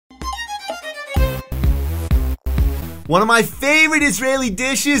One of my favorite Israeli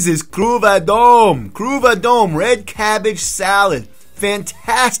dishes is Cruv Adom. Cruv Adom, red cabbage salad.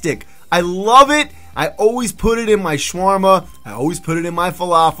 Fantastic. I love it. I always put it in my shawarma. I always put it in my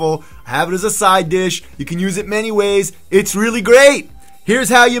falafel. I have it as a side dish. You can use it many ways. It's really great. Here's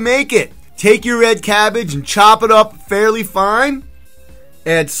how you make it. Take your red cabbage and chop it up fairly fine.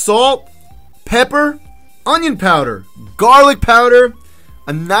 Add salt, pepper, onion powder, garlic powder,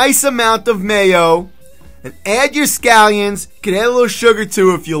 a nice amount of mayo, and add your scallions. You can add a little sugar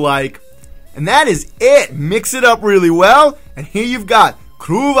too if you like. And that is it. Mix it up really well, and here you've got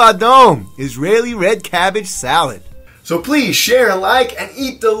Cruv Adom, Israeli red cabbage salad. So please share, like, and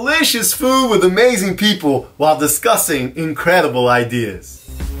eat delicious food with amazing people while discussing incredible ideas.